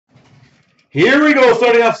Here we go,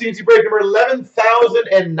 starting off CNC break number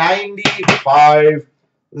 11,095.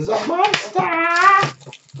 This is a monster!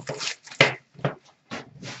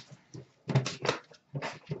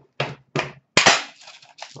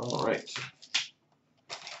 All right.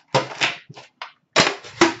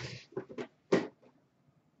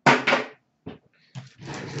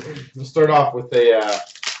 Let's start off with a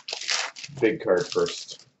big card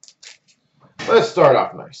first. Let's start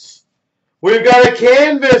off nice. We've got a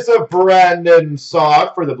canvas of Brandon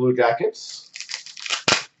Saad for the Blue Jackets.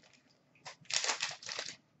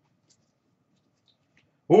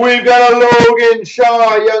 We've got a Logan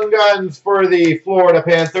Shaw Young Guns for the Florida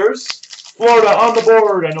Panthers. Florida on the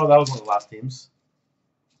board. I know that was one of the last teams.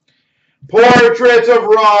 Portraits of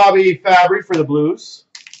Robbie Fabry for the Blues.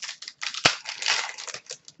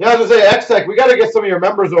 Yeah, I was going to say, X-Tech, we got to get some of your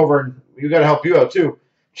members over, and we got to help you out, too.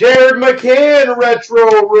 Jared McCann,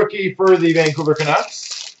 retro rookie for the Vancouver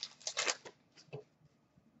Canucks.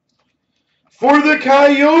 For the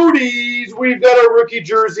Coyotes, we've got a rookie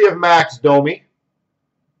jersey of Max Domi.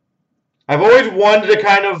 I've always wanted to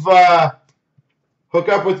kind of hook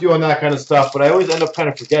up with you on that kind of stuff, but I always end up kind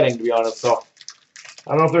of forgetting, to be honest. So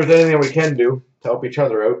I don't know if there's anything that we can do to help each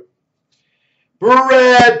other out.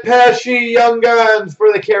 Brad Pesce, Young Guns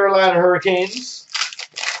for the Carolina Hurricanes.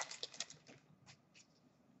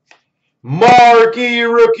 Marquee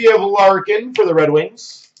rookie of Larkin for the Red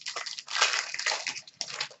Wings.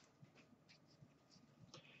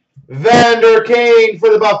 Vander Kane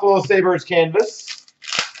for the Buffalo Sabres canvas.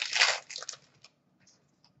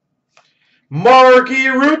 Marquee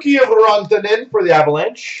rookie of Rantanen for the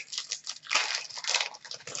Avalanche.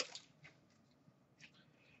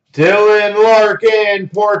 Dylan Larkin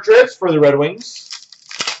portraits for the Red Wings.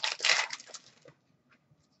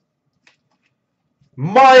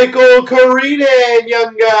 Michael Carinen,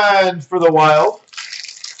 Young Guns for the Wild.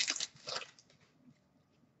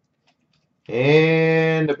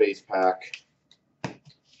 And a base pack.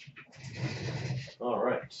 All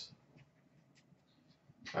right.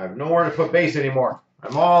 I have nowhere to put base anymore.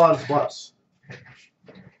 I'm all out of spots.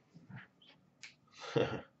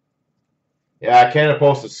 Yeah, Canada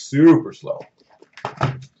Post is super slow.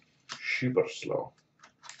 Super slow.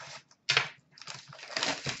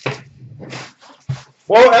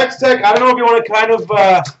 Well, X-Tech, I don't know if you want to kind of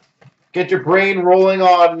get your brain rolling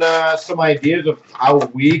on some ideas of how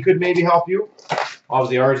we could maybe help you.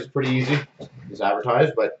 Obviously, ours is pretty easy. It's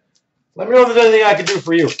advertised, but let me know if there's anything I can do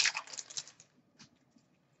for you.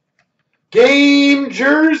 Game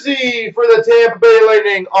jersey for the Tampa Bay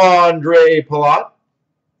Lightning, Andre Palat.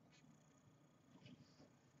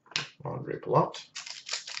 Andre Palat.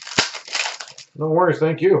 No worries,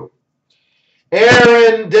 thank you.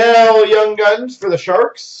 Aaron Dell, Young Guns for the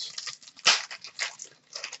Sharks.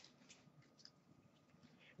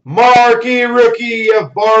 Marquee rookie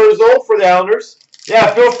of Barzal for the Islanders.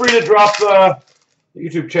 Yeah, feel free to drop the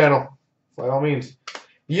YouTube channel, by all means.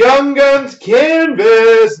 Young Guns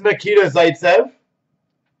canvas, Nikita Zaitsev.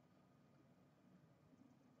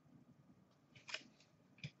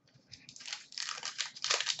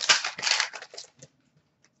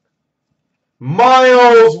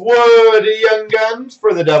 Miles Wood, Young Guns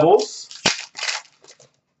for the Devils.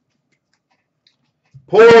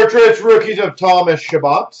 Portraits rookies of Thomas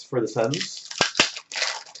Chabot for the Sens.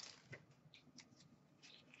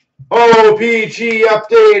 OPG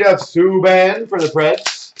update of Subban for the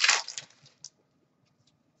Preds.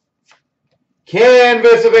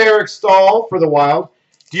 Canvas of Eric Stahl for the Wild.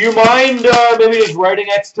 Do you mind maybe just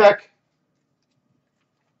writing X-Tech?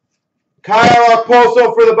 Kyle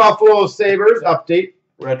Okposo for the Buffalo Sabres. Update.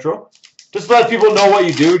 Retro. Just let people know what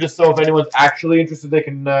you do, just so if anyone's actually interested, they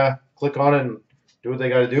can click on it and do what they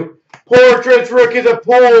got to do. Portraits rookies of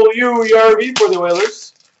Paul Yarvi for the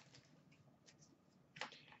Oilers.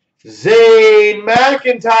 Zane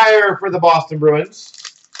McIntyre for the Boston Bruins.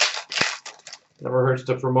 Never hurts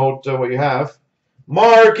to promote what you have.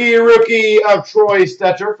 Marquee rookie of Troy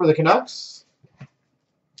Stecher for the Canucks.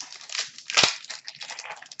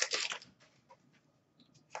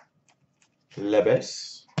 Lebes.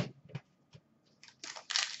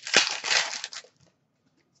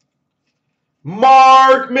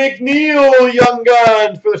 Mark McNeil, Young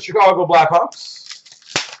Guns for the Chicago Blackhawks.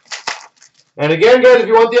 And again, guys, if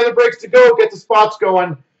you want the other breaks to go, get the spots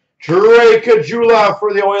going. Trey Kajula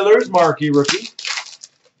for the Oilers, marquee rookie.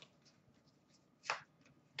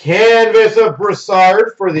 Canvas of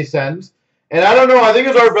Brassard for the Sens. And I don't know, I think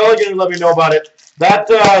it was Arvella going to let me know about it. That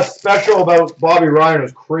special about Bobby Ryan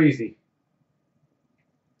was crazy.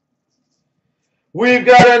 We've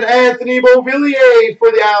got an Anthony Beauvillier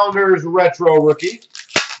for the Islanders retro rookie.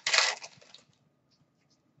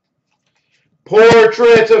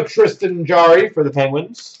 Portrait of CloutsnChara for the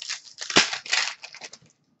Penguins.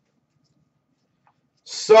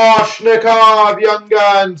 Soshnikov Young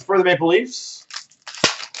Guns for the Maple Leafs.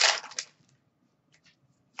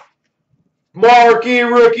 Marquee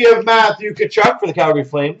rookie of Matthew Tkachuk for the Calgary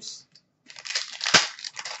Flames.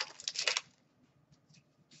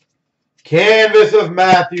 Canvas of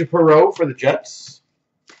Matthew Perreault for the Jets.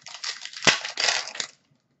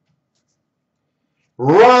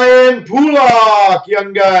 Ryan Pulock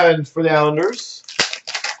Young Guns for the Islanders.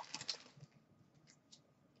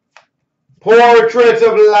 Portraits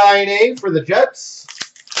of Laine for the Jets.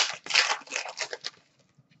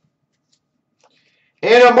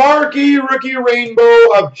 And a marquee rookie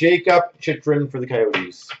rainbow of Jacob Chychrun for the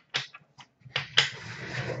Coyotes.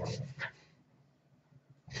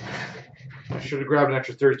 I should have grabbed an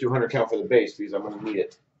extra 3,200 count for the base because I'm going to need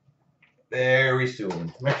it very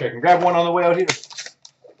soon. Actually, I can grab one on the way out here.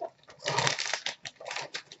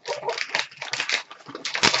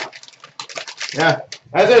 Yeah,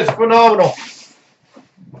 I said it's phenomenal.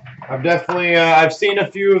 I've definitely, I've seen a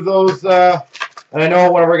few of those, and I know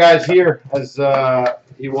one of our guys here, as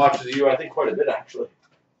he watches you, I think, quite a bit, actually.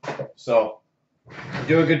 So, you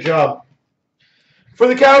do a good job. For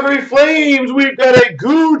the Calgary Flames, we've got a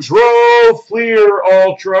Goudreau Fleer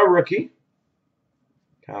Ultra rookie.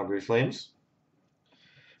 Calgary Flames.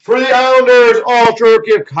 For the Islanders, Ultra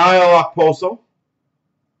rookie of Kyle Okposo.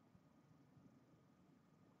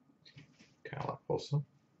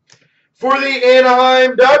 For the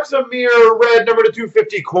Anaheim Ducks, a mirror red number to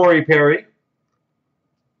 250, Corey Perry.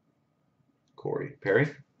 For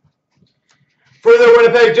the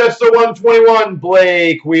Winnipeg Jets, the 121,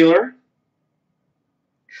 Blake Wheeler.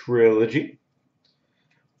 Trilogy.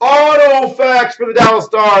 Auto facts for the Dallas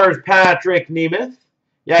Stars, Patrick Nemeth.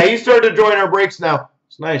 Yeah, he's starting to join our breaks now.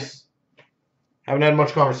 It's nice. Haven't had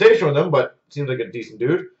much conversation with him, but seems like a decent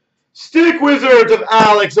dude. Stick Wizards of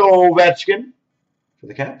Alex Ovechkin for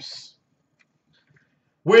the Caps.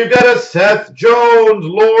 We've got a Seth Jones,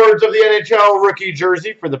 Lords of the NHL rookie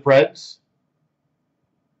jersey for the Preds.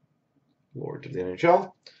 Lords of the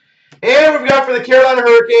NHL. And we've got for the Carolina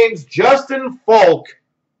Hurricanes, Justin Falk,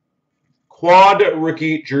 quad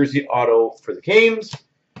rookie jersey auto for the Canes.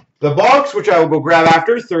 The box, which I will go grab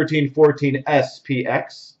after, 1314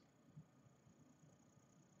 SPX.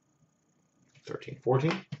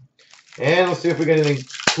 1314. And let's see if we get anything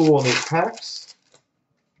cool in these packs.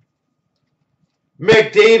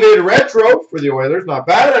 McDavid Retro for the Oilers, not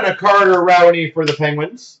bad. And a Carter Rowney for the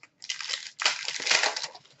Penguins.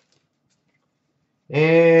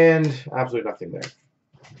 And absolutely nothing there.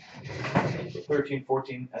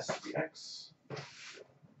 1314 SPX.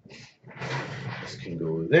 This can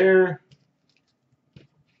go there.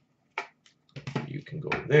 You can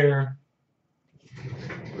go there.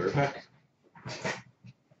 Clear pack.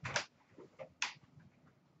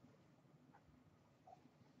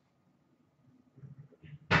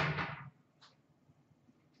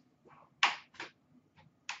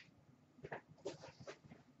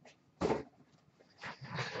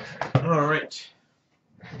 All right.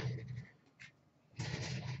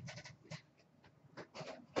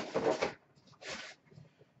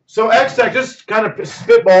 So X-Tech, just kind of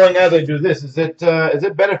spitballing as I do this, is it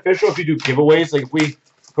beneficial if you do giveaways? Like if we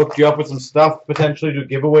hooked you up with some stuff, potentially do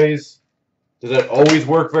giveaways, does it always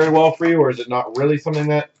work very well for you, or is it not really something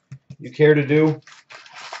that you care to do?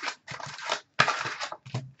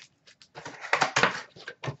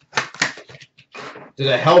 Did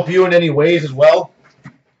it help you in any ways as well?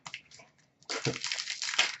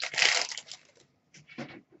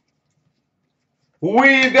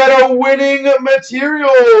 We've got a winning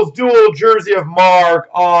materials dual jersey of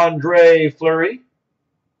Marc-Andre Fleury,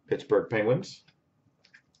 Pittsburgh Penguins.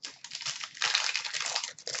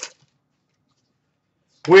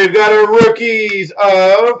 We've got a rookies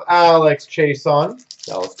of Alex Chiasson,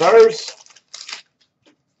 Dallas Stars.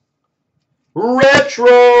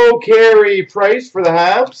 Retro Carey Price for the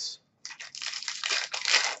Habs.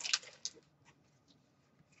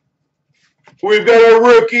 We've got a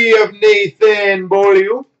rookie of Nathan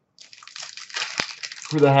Beaulieu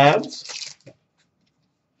for the Habs.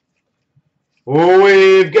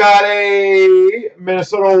 We've got a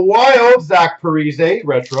Minnesota Wild, Zach Parise,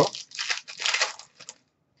 retro.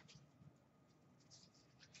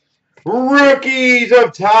 Rookies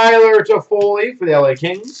of Tyler Toffoli for the LA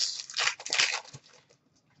Kings.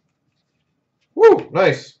 Woo,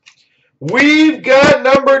 nice. We've got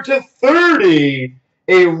number to 30.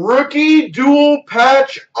 A rookie dual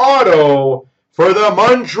patch auto for the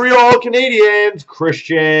Montreal Canadiens,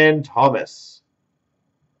 Christian Thomas.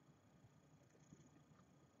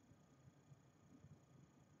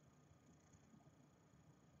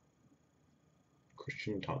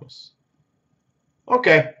 Christian Thomas.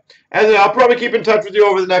 Okay. And then I'll probably keep in touch with you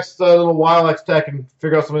over the next little while, X-Tech, and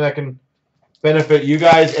figure out something that can benefit you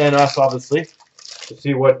guys and us, obviously, to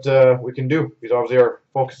see what we can do. Because obviously our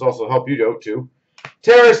focus is also help you out, too.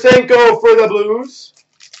 Tarasenko for the Blues.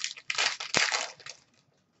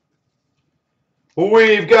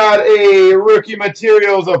 We've got a rookie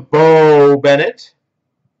materials of Bo Bennett.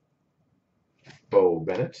 Bo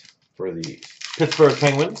Bennett for the Pittsburgh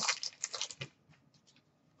Penguins.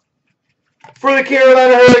 For the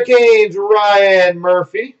Carolina Hurricanes, Ryan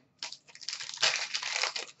Murphy.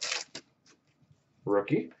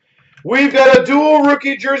 Rookie. We've got a dual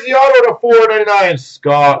rookie jersey auto to $4.99,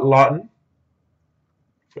 Scott Laughton.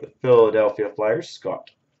 For the Philadelphia Flyers,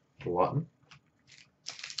 Scott Laughton.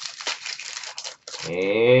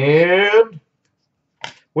 And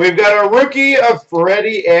we've got a rookie of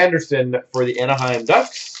Freddie Anderson for the Anaheim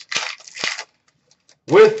Ducks.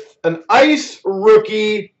 With an ice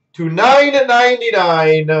rookie to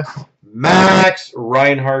 $9.99, Max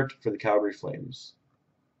Reinhart for the Calgary Flames.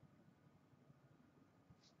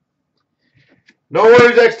 No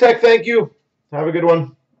worries, X-Tech. Thank you. Have a good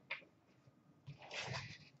one.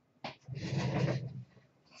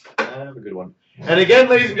 Have a good one. And again,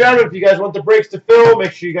 ladies and gentlemen, if you guys want the breaks to fill,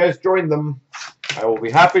 make sure you guys join them. I will be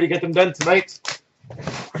happy to get them done tonight.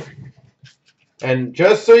 And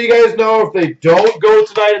just so you guys know, if they don't go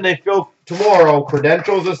tonight and they fill tomorrow,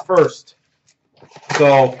 credentials is first.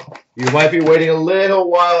 So you might be waiting a little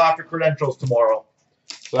while after credentials tomorrow.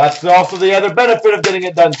 So that's also the other benefit of getting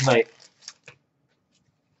it done tonight.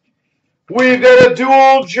 We've got a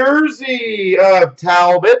dual jersey of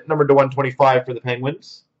Talbot, number to 125 for the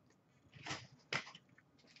Penguins.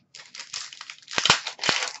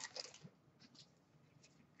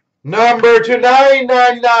 Number to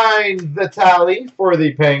 $9.99, Vitali for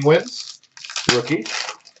the Penguins. Rookie.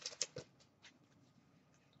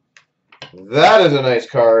 That is a nice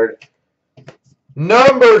card.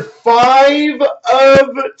 Number 5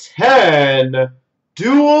 of 10.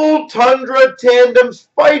 Dual Tundra Tandem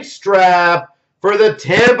Spike Strap for the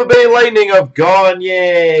Tampa Bay Lightning of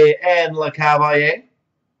Gagne and LeCavalier.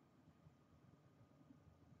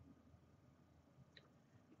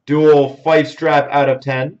 Dual Fight Strap out of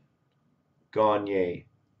 10. Gagne,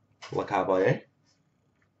 LeCavalier.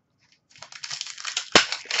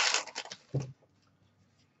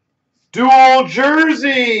 Dual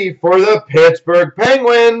jersey for the Pittsburgh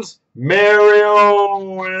Penguins, Mario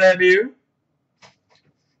Lemieux.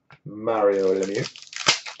 Mario Lemieux.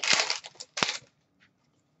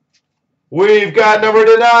 We've got number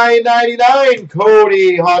to $9.99,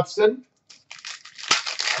 Cody Hodgson.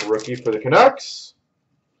 Rookie for the Canucks.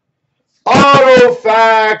 Auto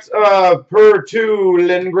Facts of Per2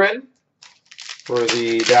 Lindgren for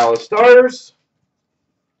the Dallas Stars.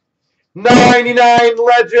 99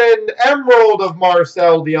 Legend Emerald of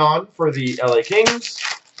Marcel Dion for the LA Kings.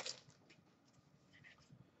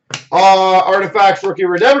 Artifacts Rookie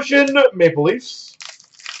Redemption, Maple Leafs.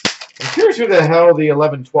 I'm curious who the hell the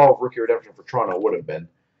 11-12 Rookie Redemption for Toronto would have been.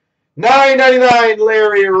 $9.99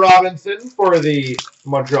 Larry Robinson for the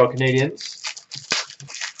Montreal Canadiens.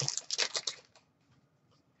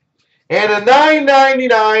 And a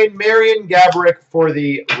 $9.99 Marian Gaborik for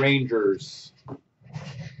the Rangers.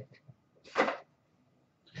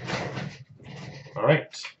 All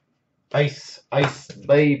right. Ice, ice,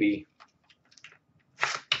 baby.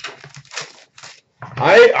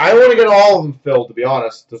 I want to get all of them filled, to be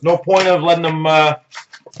honest. There's no point of letting them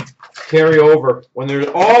carry over. When they're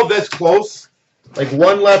all this close, like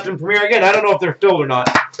one left in Premier. Again, I don't know if they're filled or not.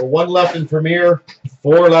 But one left in Premier,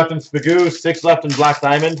 4 left in Spagoo, 6 left in Black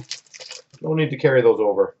Diamond. No need to carry those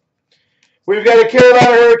over. We've got a Carolina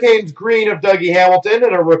Hurricanes green of Dougie Hamilton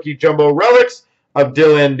and a rookie jumbo relics of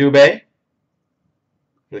Dylan Dubé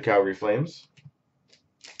for the Calgary Flames.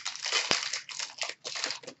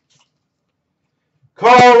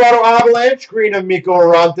 Colorado Avalanche green of Mikko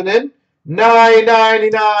Rantanen.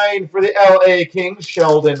 $9.99 for the LA Kings,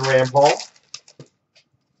 Sheldon Rampal.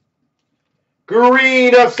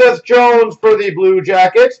 Green of Seth Jones for the Blue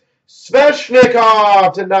Jackets.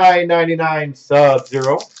 Svechnikov to $9.99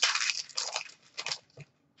 Sub-Zero.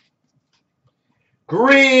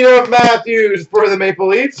 Green of Matthews for the Maple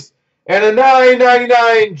Leafs. And a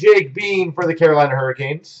 $9.99 Jake Bean for the Carolina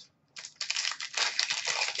Hurricanes.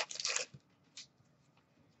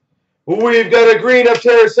 We've got a green of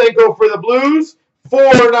Tarasenko for the Blues.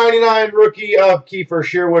 $4.99 rookie of Kiefer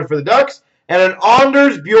Sherwood for the Ducks. And an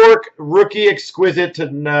Anders Bjork rookie exquisite to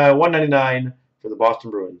 $1.99 for the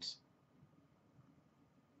Boston Bruins.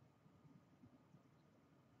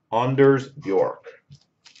 Anders Bjork.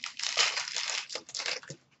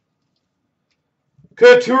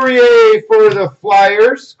 Couturier for the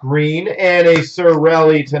Flyers, green, and a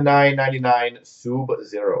Cirelli to 999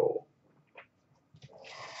 Sub-Zero.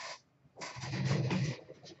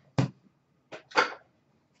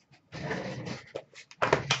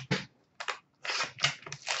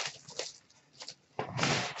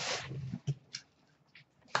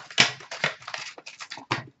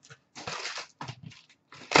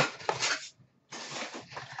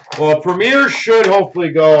 Well, Premier should hopefully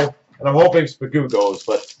go, and I'm hoping Spagu goes,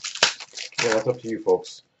 but yeah, that's up to you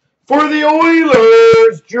folks. For the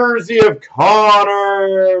Oilers, jersey of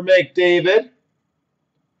Connor McDavid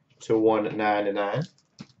to 199.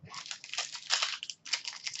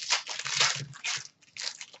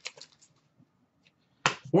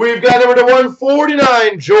 We've got number to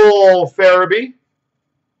 149, Joel Farabee.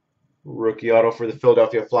 Rookie auto for the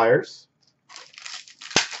Philadelphia Flyers.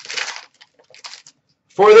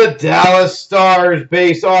 For the Dallas Stars,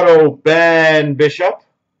 base auto, Ben Bishop.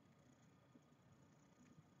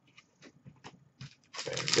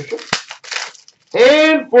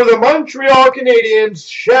 And for the Montreal Canadiens,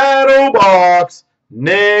 shadow box,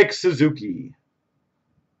 Nick Suzuki.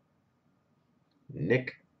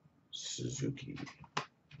 Nick Suzuki.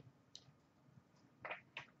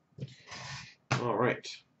 All right.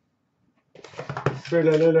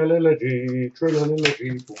 Trilogy.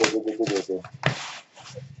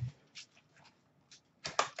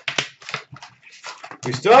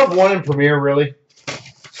 We still have one in Premier, really.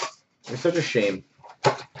 It's such a shame.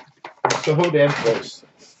 So damn close.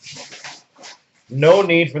 No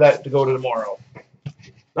need for that to go to tomorrow.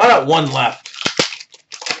 Not at one left.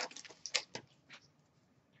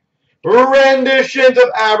 Renditions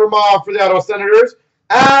of Abramov for the Ottawa Senators.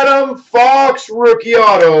 Adam Fox rookie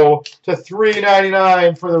auto to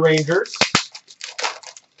 $3.99 for the Rangers.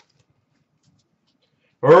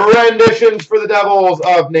 Renditions for the Devils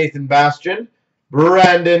of Nathan Bastian.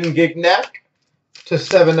 Brandon Gignac to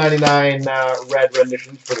 $7.99 red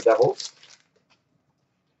renditions for the Devils.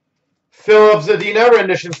 Philip Zadina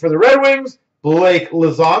renditions for the Red Wings. Blake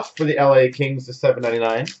Lizotte for the LA Kings to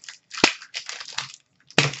 $7.99.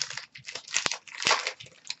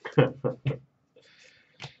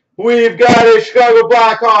 We've got a Chicago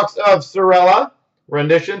Blackhawks of Cirella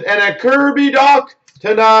renditions and a Kirby Doc to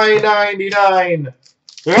 $9.99.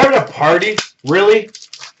 They're having a party? Really?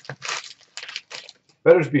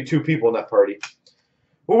 Better just be two people in that party.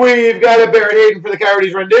 We've got a Barrett Hayden for the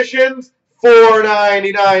Coyotes renditions.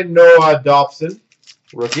 $4.99 Noah Dobson,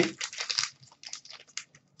 rookie.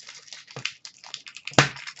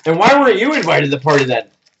 And why weren't you invited to the party then?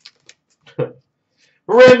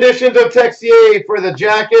 Renditions of Texier for the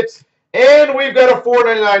Jackets. And we've got a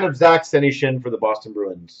 $4.99 of Zach Senyshyn for the Boston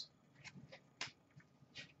Bruins.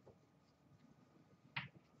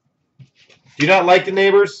 Do you not like the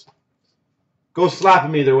neighbors? Go slap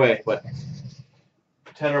them either way, but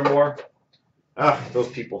 10 or more. Ah, those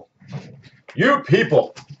people. You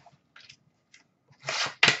people!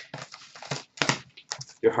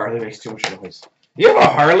 Your Harley makes too much noise. You have a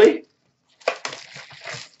Harley?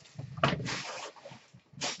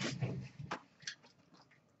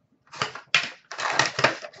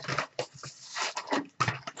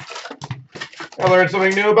 I learn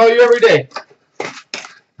something new about you every day.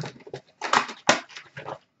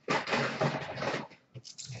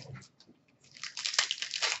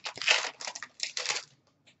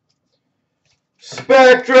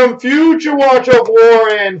 Spectrum Future Watch of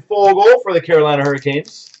Warren Fogle for the Carolina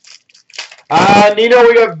Hurricanes. Nino,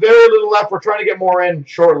 we got very little left. We're trying to get more in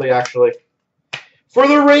shortly, actually. For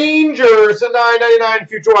the Rangers, a $9.99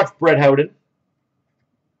 Future Watch, Brett Howden.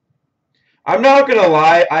 I'm not going to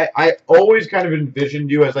lie. I always kind of envisioned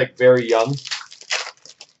you as, like, very young.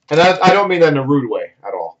 And I don't mean that in a rude way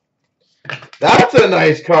at all. That's a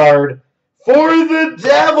nice card. For the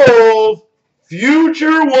Devils,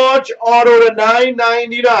 Future Watch auto to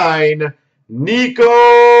 $9.99, Nico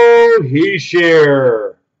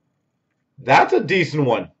Hischier. That's a decent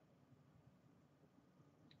one.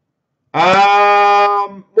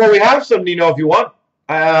 Well, we have some, Nino, if you want.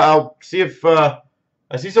 I'll see if I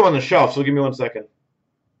see some on the shelf, so give me 1 second.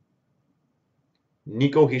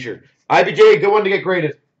 Nico Hischier. IBJ, good one to get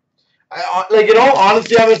graded. Like, in all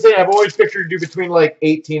honesty, I'm saying I've always pictured you between like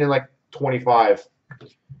 18 and like 25.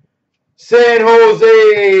 San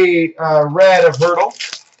Jose red of Hurdle.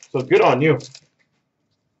 So good on you.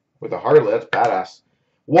 With a Harley, that's badass.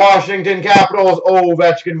 Washington Capitals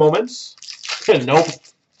Ovechkin moments. Nope.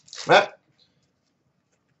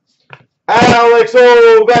 Alex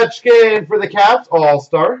Ovechkin for the Caps,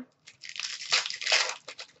 All-Star.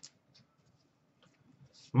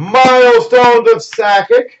 Milestones of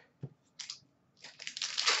Sakic.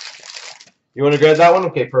 You want to grab that one?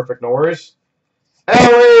 Okay, perfect. No worries.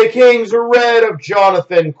 LA Kings red of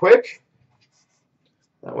Jonathan Quick.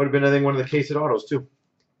 That would have been, I think, one of the case of autos, too.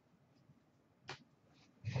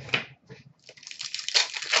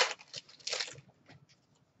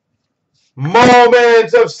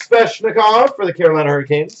 Moments of Svechnikov for the Carolina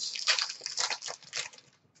Hurricanes.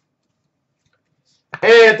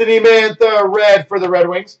 Anthony Mantha red for the Red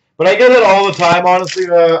Wings. But I get it all the time, honestly. I'm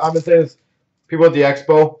going to say this, people at the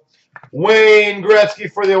Expo. Wayne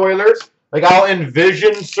Gretzky for the Oilers. Like, I'll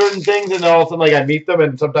envision certain things, and then all of a sudden, like, I meet them,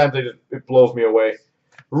 and sometimes it blows me away.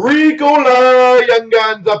 Ricola Young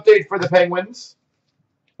Guns update for the Penguins.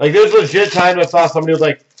 Like, there's legit times I saw somebody was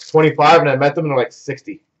like 25, and I met them, and they're like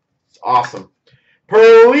 60. It's awesome.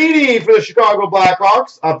 Perlini for the Chicago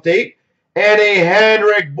Blackhawks update. And a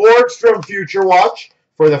Henrik Borgstrom Future Watch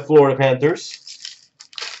for the Florida Panthers.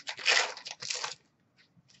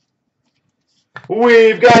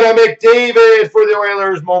 We've got a McDavid for the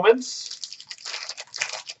Oilers moments.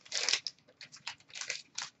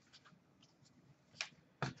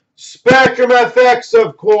 Spectrum FX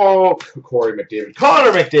of Connor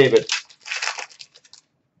McDavid.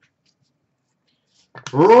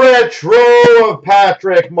 Retro of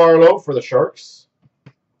Patrick Marleau for the Sharks.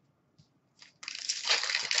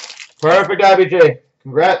 Perfect, IBJ.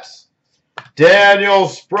 Congrats. Daniel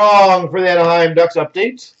Sprong for the Anaheim Ducks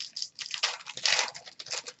update.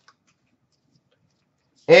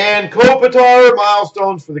 And Kopitar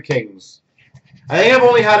milestones for the Kings. I think I've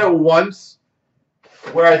only had it once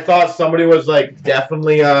where I thought somebody was like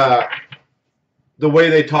definitely the way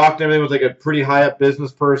they talked and everything was like a pretty high up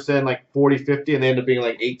business person, like 40, 50, and they ended up being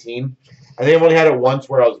like 18. I think I've only had it once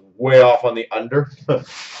where I was way off on the under.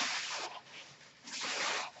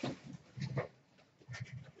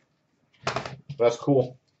 That's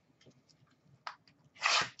cool.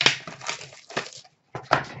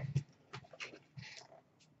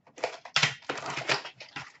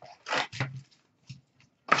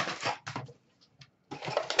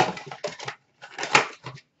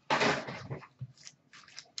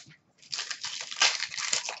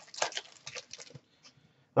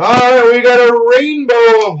 All right, we got a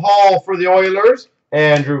rainbow of Hall for the Oilers.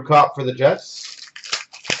 Andrew Kopp for the Jets.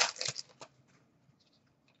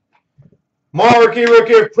 Marquee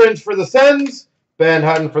rookie of Prince for the Sens. Ben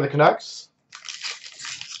Hutton for the Canucks.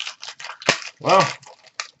 Wow.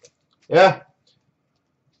 Yeah.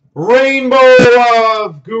 Rainbow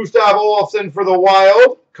of Gustav Olofsson for the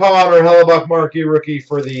Wild. Connor Hellebuck marquee rookie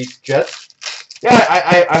for the Jets.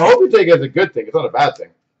 Yeah, I hope you take it as a good thing. It's not a bad thing.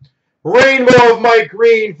 Rainbow of Mike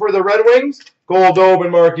Green for the Red Wings.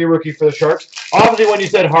 Goldobin marquee rookie for the Sharks. Obviously, when you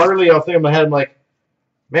said Harley, I was thinking in my head, I'm like,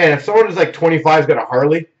 man, if someone is like 25 got a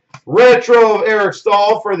Harley. Retro of Eric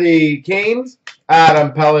Stahl for the Canes.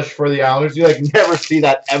 Adam Pellish for the Islanders. You like never see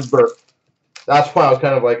that ever. That's why I was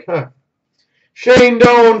kind of like, huh. Shane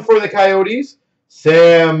Doan for the Coyotes.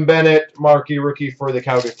 Sam Bennett marquee rookie for the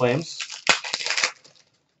Calgary Flames.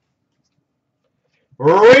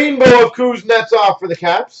 Rainbow of Kuznetsov for the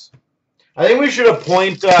Caps. I think we should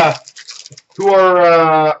appoint who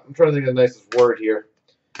are, I'm trying to think of the nicest word here.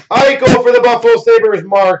 Eichel for the Buffalo Sabres,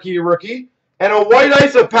 marquee rookie. And a white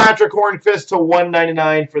ice of Patrick Hornqvist to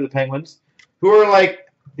 199 for the Penguins. Who are like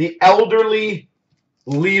the elderly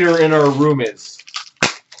leader in our room is.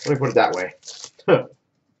 Let me put it that way.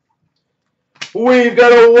 We've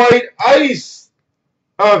got a white ice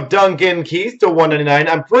of Duncan Keith to 199.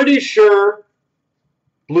 I'm pretty sure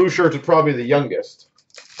blue shirts are probably the youngest,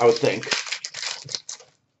 I would think.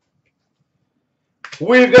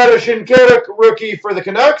 We've got a Shinkaruk rookie for the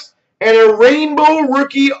Canucks and a rainbow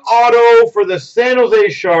rookie auto for the San Jose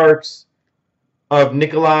Sharks of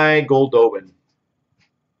Nikolai Goldobin.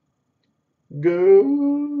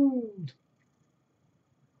 Gold.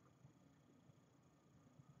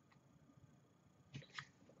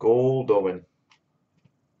 Goldobin.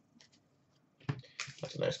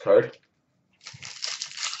 That's a nice card.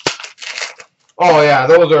 Oh, yeah,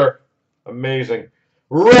 those are amazing.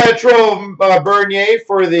 Retro Bernier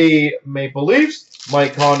for the Maple Leafs.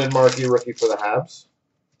 Mike Condon, marquee rookie for the Habs.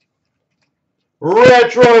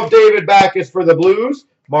 Retro of David Backes for the Blues.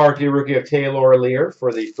 Marquee rookie of Taylor Lear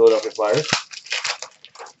for the Philadelphia Flyers.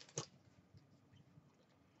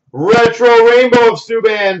 Retro Rainbow of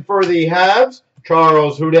Subban for the Habs.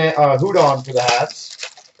 Charles Hudon for the Habs.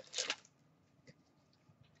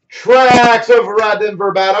 Tracks of Radin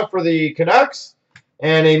Verbata for the Canucks.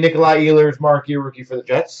 And a Nikolai Ehlers marquee rookie for the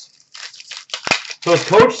Jets. So is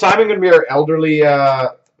Coach Simon going to be our elderly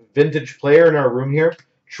vintage player in our room here?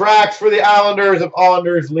 Tracks for the Islanders of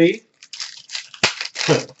Anders Lee.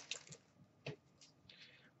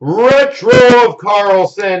 Retro of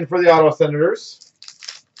Carlson for the Ottawa Senators.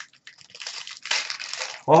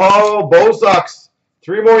 Oh, Bo sucks.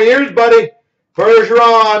 3 more years, buddy.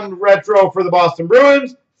 Bergeron retro for the Boston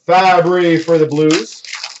Bruins. Fabry for the Blues.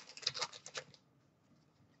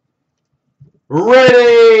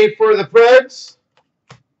 Ready for the Preds.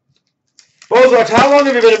 Bozak, how long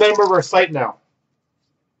have you been a member of our site now?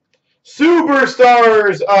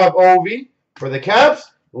 Superstars of Ovi for the Caps.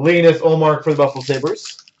 Linus Ullmark for the Buffalo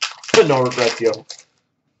Sabres. No regrets, yo.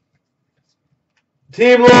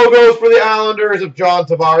 Team logos for the Islanders of John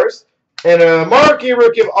Tavares. And a marquee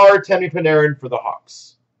rookie of Artemi Panarin for the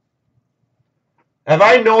Hawks. Have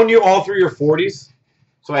I known you all through your 40s?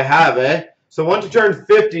 So I have, eh? So once you turn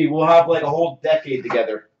 50, we'll have like a whole decade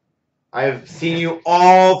together. I've seen you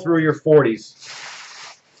all through your 40s.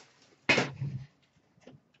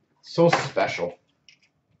 So special.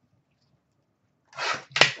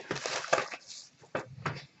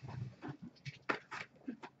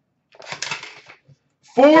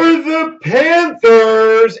 For the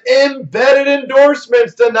Panthers, embedded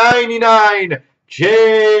endorsements to 99.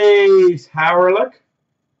 Chase Howryluk.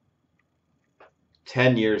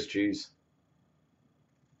 10 years, geez.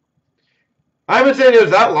 I haven't said it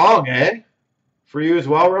was that long, eh? For you as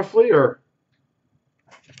well, roughly, or?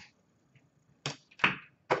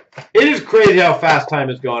 It is crazy how fast time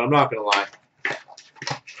is going, I'm not going to lie.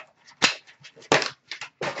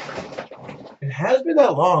 It has been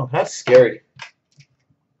that long. That's scary.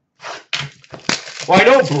 Well, I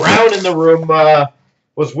know Brown in the room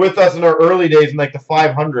was with us in our early days in like the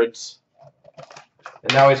 500s.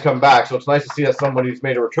 And now he's come back, so it's nice to see that somebody's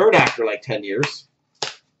made a return after like 10 years.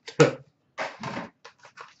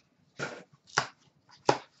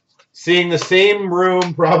 Seeing the same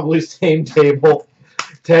room, probably same table,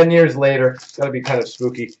 10 years later. It's got to be kind of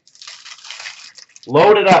spooky.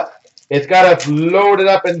 Load it up. It's got to load it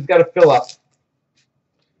up and it's got to fill up.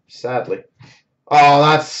 Sadly. Oh,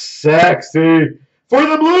 that's sexy. For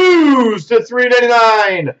the Blues to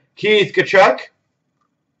 399, Keith Tkachuk.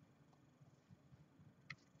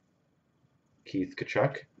 Keith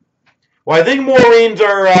Tkachuk. Well, I think Maureen's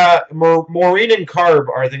are Maureen and Carb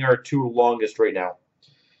are I think our 2 longest right now.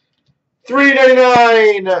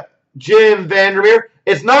 399, Jim Vandermeer.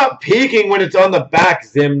 It's not peaking when it's on the back,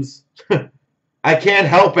 Zims. I can't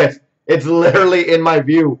help it. It's literally in my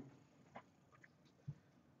view.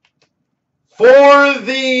 For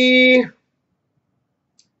the...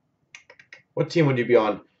 What team would you be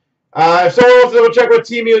on? If someone wants to double check what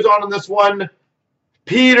team he was on this one,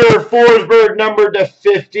 Peter Forsberg, number to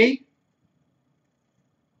 50.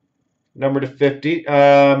 Number to 50.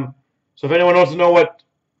 So if anyone wants to know what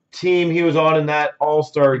team he was on in that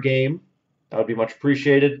All-Star game, that would be much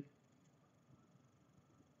appreciated.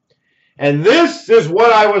 And this is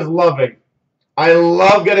what I was loving. I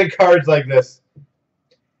love getting cards like this.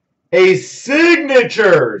 A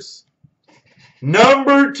signatures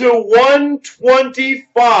number to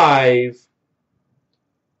 125,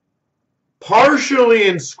 partially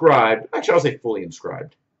inscribed. Actually, I'll say fully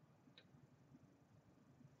inscribed.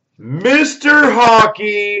 Mr.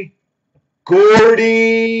 Hockey,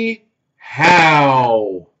 Gordie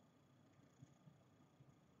Howe.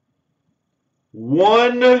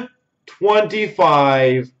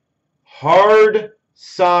 125, hard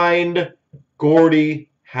signed Gordie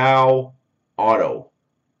Howe auto.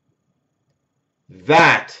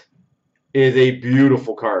 That is a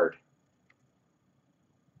beautiful card.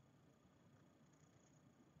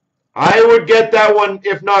 I would get that one,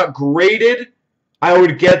 if not graded, I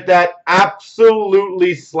would get that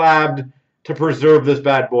absolutely slabbed to preserve this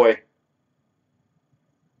bad boy.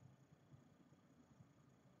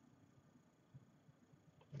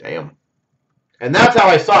 Damn. And that's how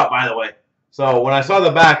I saw it, by the way. So when I saw the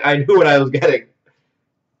back, I knew what I was getting.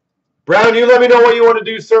 Brown, you let me know what you want to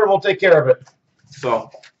do, sir, and we'll take care of it. So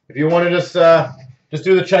if you want to just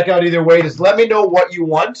do the checkout either way, just let me know what you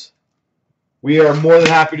want. We are more than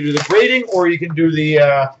happy to do the grading, or you can do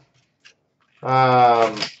the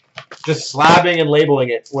just slabbing and labeling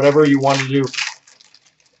it, whatever you want to do.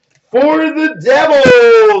 For the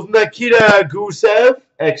Devils, Nikita Gusev,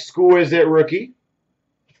 exquisite rookie.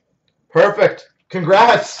 Perfect.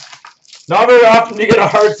 Congrats. Not very often you get a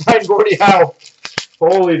hard signed Gordie Howe.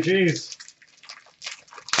 Holy jeez.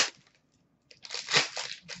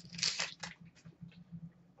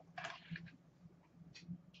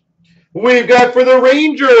 We've got for the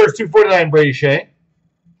Rangers, 249 Brady Shea.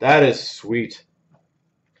 That is sweet.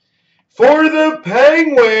 For the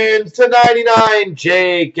Penguins, to 99,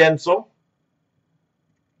 Jake Gensel.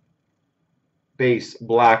 Base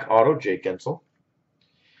black auto, Jake Gensel.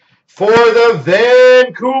 For the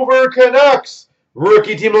Vancouver Canucks,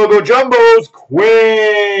 Rookie team logo jumbos,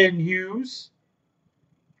 Quinn Hughes.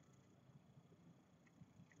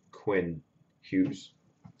 Quinn Hughes.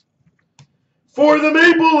 For the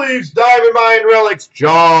Maple Leafs, Diamond Mine Relics,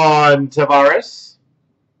 John Tavares.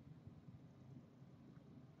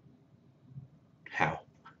 How?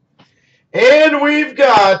 And we've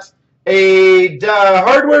got a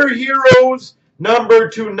Hardware Heroes number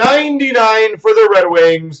 299 for the Red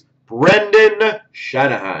Wings, Brendan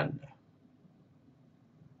Shanahan.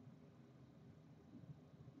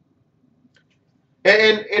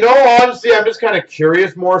 And in all honesty, I'm just kind of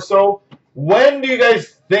curious more so. When do you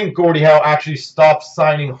guys think Gordie Howe actually stopped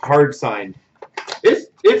signing hard signed?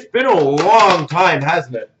 It's been a long time,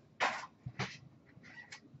 hasn't it?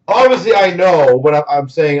 Obviously, I know, but I'm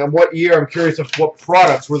saying on what year. I'm curious of what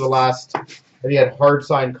products were the last that he had hard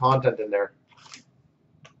signed content in there.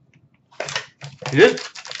 He did.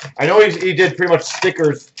 I know he did pretty much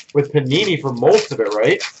stickers with Panini for most of it,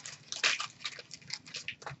 right?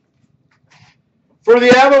 For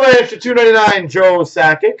the Avalanche to 299, Joe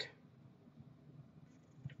Sakic.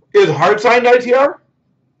 Is hard signed ITR.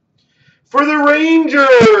 For the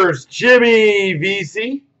Rangers, Jimmy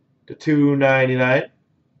Vesey to 299.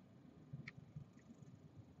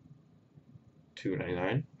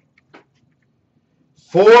 299.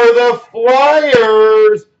 For the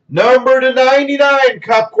Flyers, number to 99,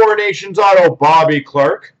 Cup Coronations auto, Bobby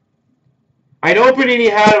Clarke. I know Panini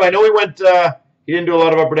had him. I know he went. He didn't do a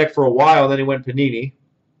lot of Upper Deck for a while. Then he went Panini.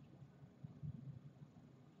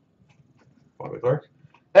 Bobby Clarke.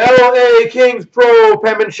 LA Kings Pro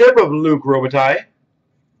penmanship of Luc Robitaille.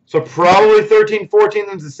 So probably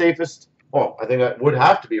 13-14 is the safest. Oh, I think that would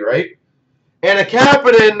have to be, right? And a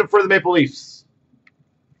Kapanen for the Maple Leafs.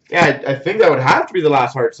 Yeah, I think that would have to be the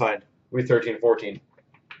last hard sign. Would be 13-14.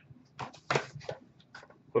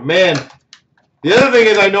 But man, the other thing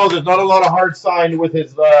is I know there's not a lot of hard sign with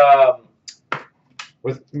his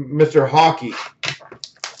with Mr. Hockey.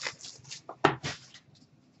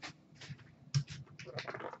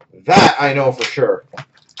 That I know for sure.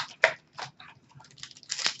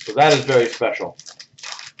 So that is very special.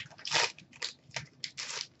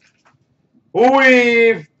 Oh,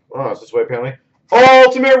 it's this way apparently.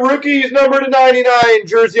 Ultimate Rookies number to 99,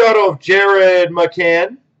 jersey auto of Jared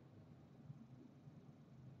McCann.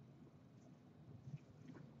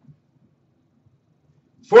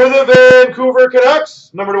 For the Vancouver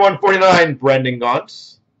Canucks, number to 149, Brendan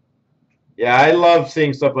Gaunce. Yeah, I love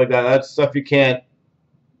seeing stuff like that. That's stuff you can't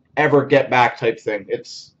ever get back type thing.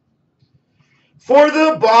 It's for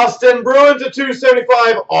the Boston Bruins, a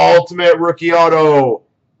 275 Ultimate Rookie Auto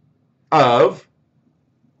of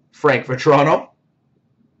Frank Vatrano.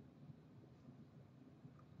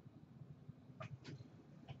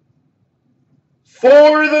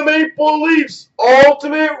 For the Maple Leafs,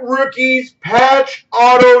 Ultimate Rookies Patch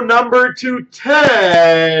Auto number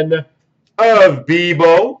 210 of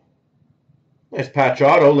Bebo. Nice patch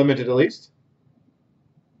auto, limited at least.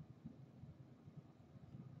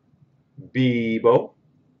 Bebo.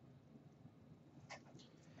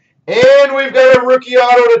 And we've got a rookie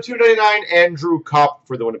auto to 299, Andrew Kopp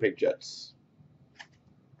for the Winnipeg Jets.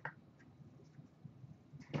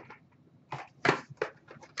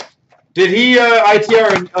 Did he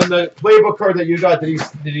ITR on the playbook card that you got? Did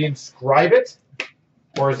he inscribe it,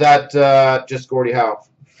 or is that just Gordie Howe?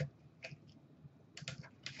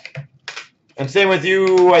 And same with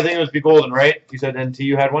you. I think it was Be Golden, right? You said NT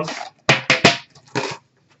you had one.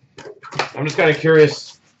 I'm just kind of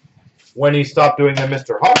curious when he stopped doing the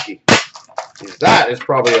Mr. Hockey. Because that is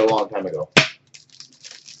probably a long time ago.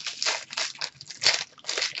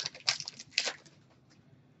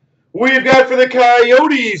 We've got for the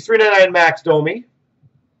Coyotes, 399 Max Domi.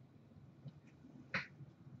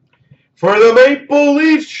 For the Maple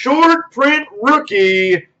Leafs, short print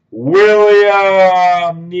rookie,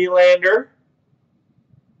 William Nylander.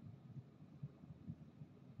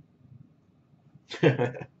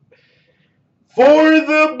 For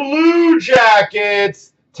the Blue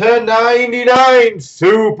Jackets, to 99,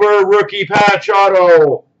 super rookie patch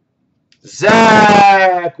auto,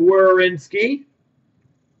 Zach Werenski.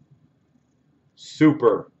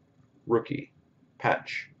 Super rookie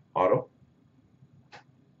patch auto,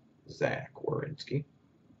 Zach Werenski.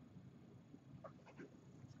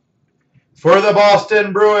 For the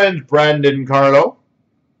Boston Bruins, Brandon Carlo,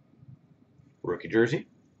 rookie jersey.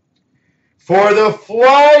 For the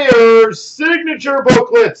Flyers, signature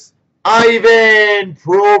booklets, Ivan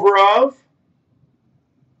Provorov.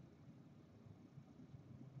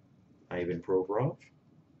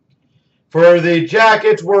 For the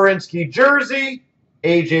Jackets, Werenski jersey,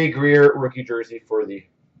 AJ Greer rookie jersey for the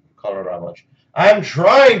Colorado Avalanche. I'm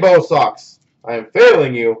trying, Bo Sox. I am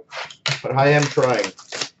failing you, but I am trying.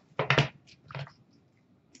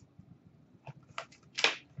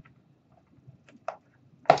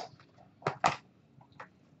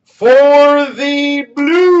 For the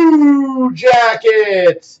Blue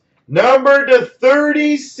Jackets, number to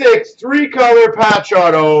 36, 3-color patch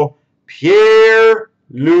auto,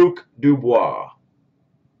 Pierre-Luc Dubois.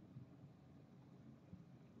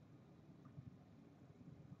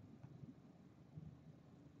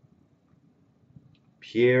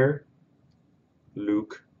 Pierre-Luc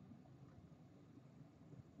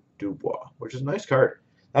Dubois, which is a nice card.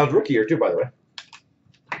 That was rookie year too, by the way.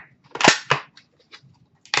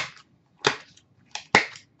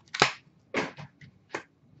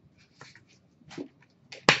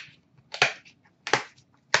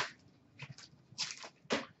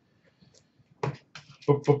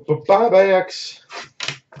 Buybacks.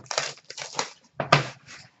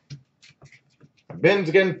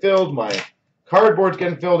 Bin's getting filled. My cardboard's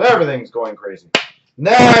getting filled. Everything's going crazy.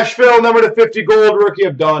 Nashville, number to 50 gold rookie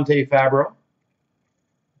of Dante Fabro.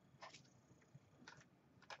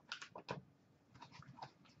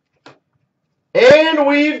 And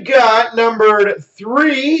we've got numbered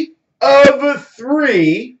 3 of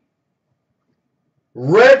 3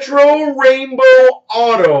 retro rainbow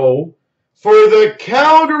auto for the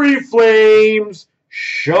Calgary Flames,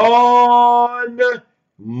 Sean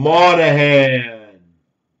Monahan.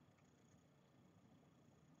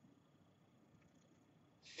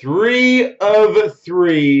 3 of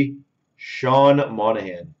 3, Sean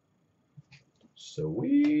Monahan.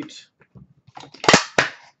 Sweet.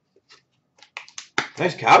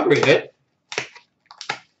 Nice Calgary hit.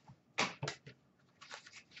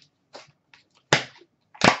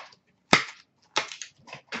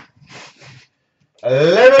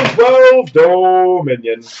 $11-12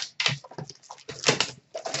 Dominion.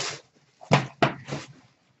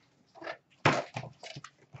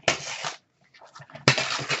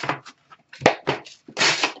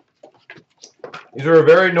 These are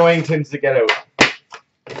very annoying tins to get out.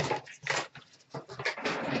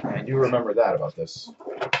 I do remember that about this.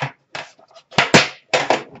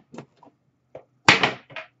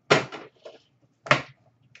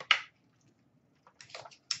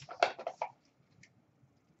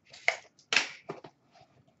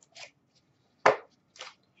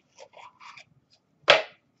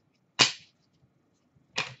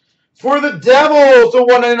 For the Devils, the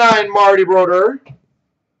 199, Marty Brodeur.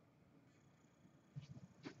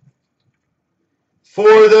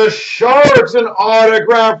 For the Sharks, an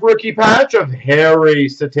autograph rookie patch of Harry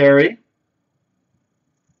Sateri.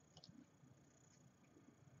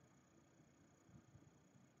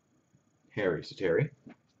 Harry Sateri.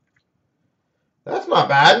 That's not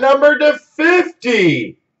bad. Number to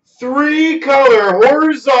 50. 3-color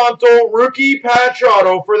horizontal rookie patch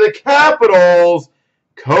auto for the Capitals,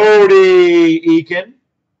 Cody Eakin.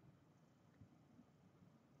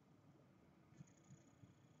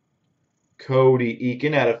 Cody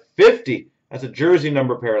Eakin out of 50. That's a jersey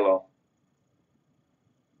number parallel.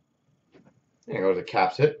 There goes a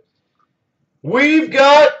Caps hit. We've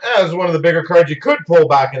got, as one of the bigger cards you could pull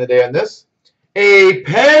back in the day on this, a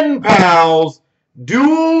Pen Pals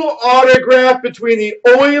dual autograph between the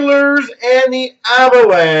Oilers and the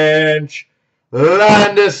Avalanche.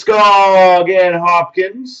 Landeskog and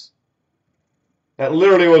Hopkins. That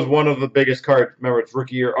literally was one of the biggest cards. Remember, it's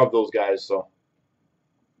rookie year of those guys, so.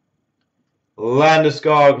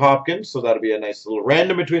 Landeskog, Hopkins, so that'll be a nice little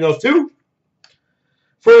random between those two.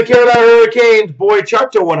 For the Carolina Hurricanes,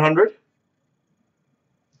 Boychuk to 100.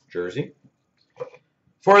 Jersey.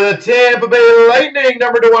 For the Tampa Bay Lightning,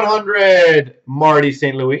 number to 100, Marty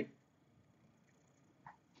St. Louis.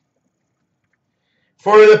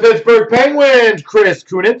 For the Pittsburgh Penguins, Chris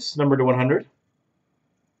Kunitz, number to 100.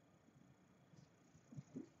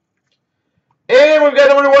 And we've got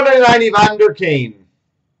number to 199, Evander Kane.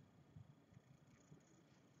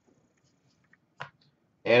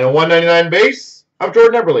 And a 199 base of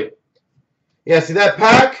Jordan Eberle. Yeah, see that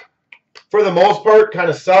pack, for the most part, kind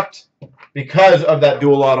of sucked because of that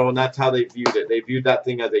dual auto, and that's how they viewed it. They viewed that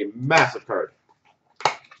thing as a massive card.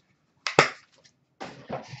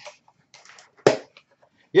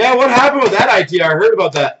 Yeah, what happened with that ITR? I heard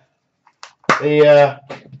about that. They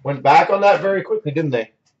went back on that very quickly, didn't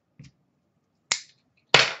they?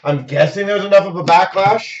 I'm guessing there was enough of a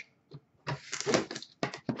backlash.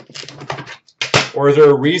 Or is there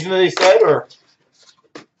a reason that they said, or?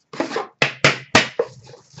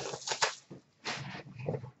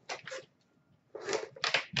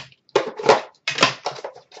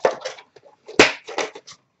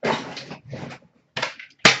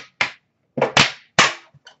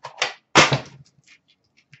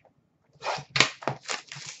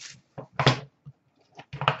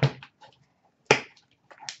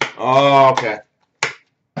 Oh, okay.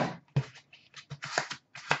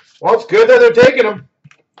 Well, it's good that they're taking them.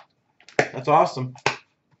 That's awesome.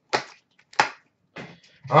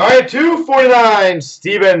 All right, 249,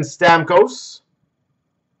 Steven Stamkos,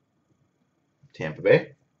 Tampa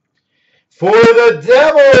Bay. For the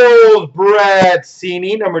Devils, Brad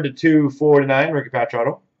Cini, number to 249, rookie patch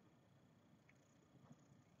auto.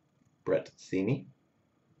 Brett Cini.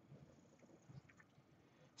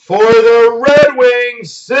 For the Red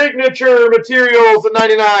Wings, signature materials at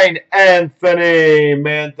 99, Anthony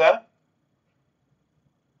Mantha.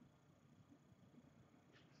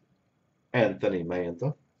 Anthony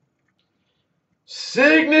Mantha.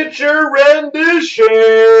 Signature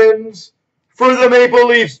renditions for the Maple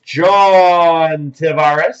Leafs, John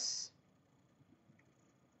Tavares.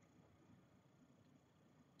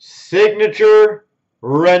 Signature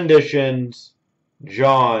renditions,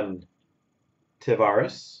 John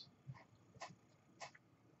Tavares.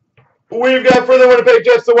 We've got for the Winnipeg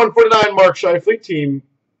Jets, the 149, Mark Scheifele, Team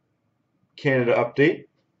Canada update.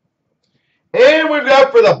 And we've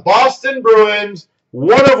got for the Boston Bruins,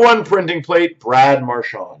 1/1 printing plate, Brad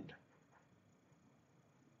Marchand.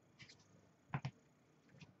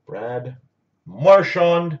 Brad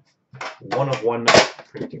Marchand, 1/1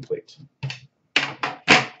 printing plate.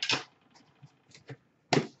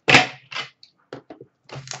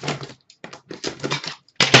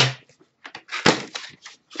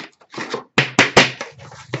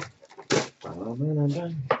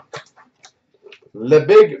 The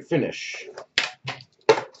big finish.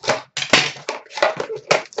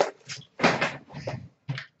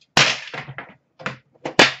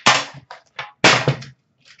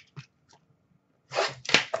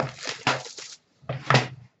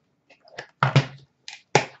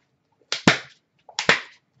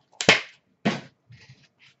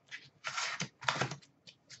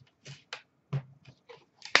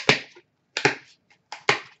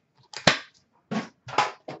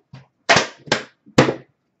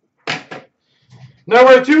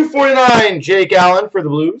 Number 249, Jake Allen for the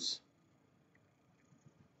Blues.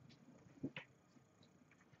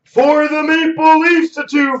 For the Maple Leafs, to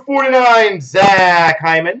 249, Zach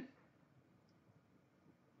Hyman.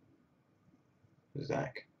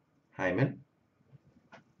 Zach Hyman.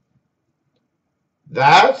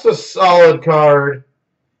 That's a solid card.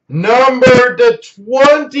 Number to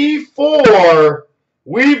 24,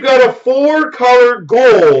 we've got a 4-color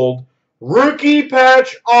gold rookie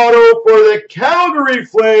patch auto for the Calgary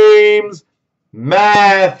Flames,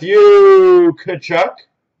 Matthew Tkachuk.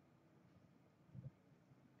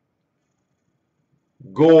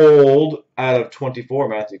 Gold out of 24,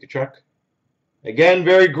 Matthew Tkachuk. Again,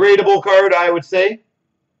 very gradable card, I would say.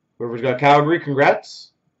 Whoever's got Calgary,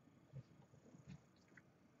 congrats.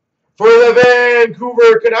 For the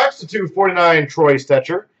Vancouver Canucks, the 249, Troy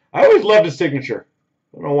Stecher. I always loved his signature.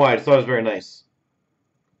 I don't know why, I just thought it was very nice.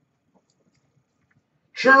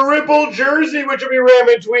 Triple jersey, which will be ran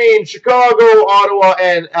between Chicago, Ottawa,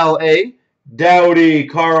 and LA. Doughty,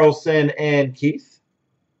 Carlson, and Keith.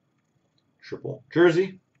 Triple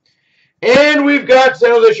jersey. And we've got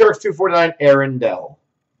San Jose Sharks 249, Aaron Dell.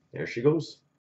 There she goes.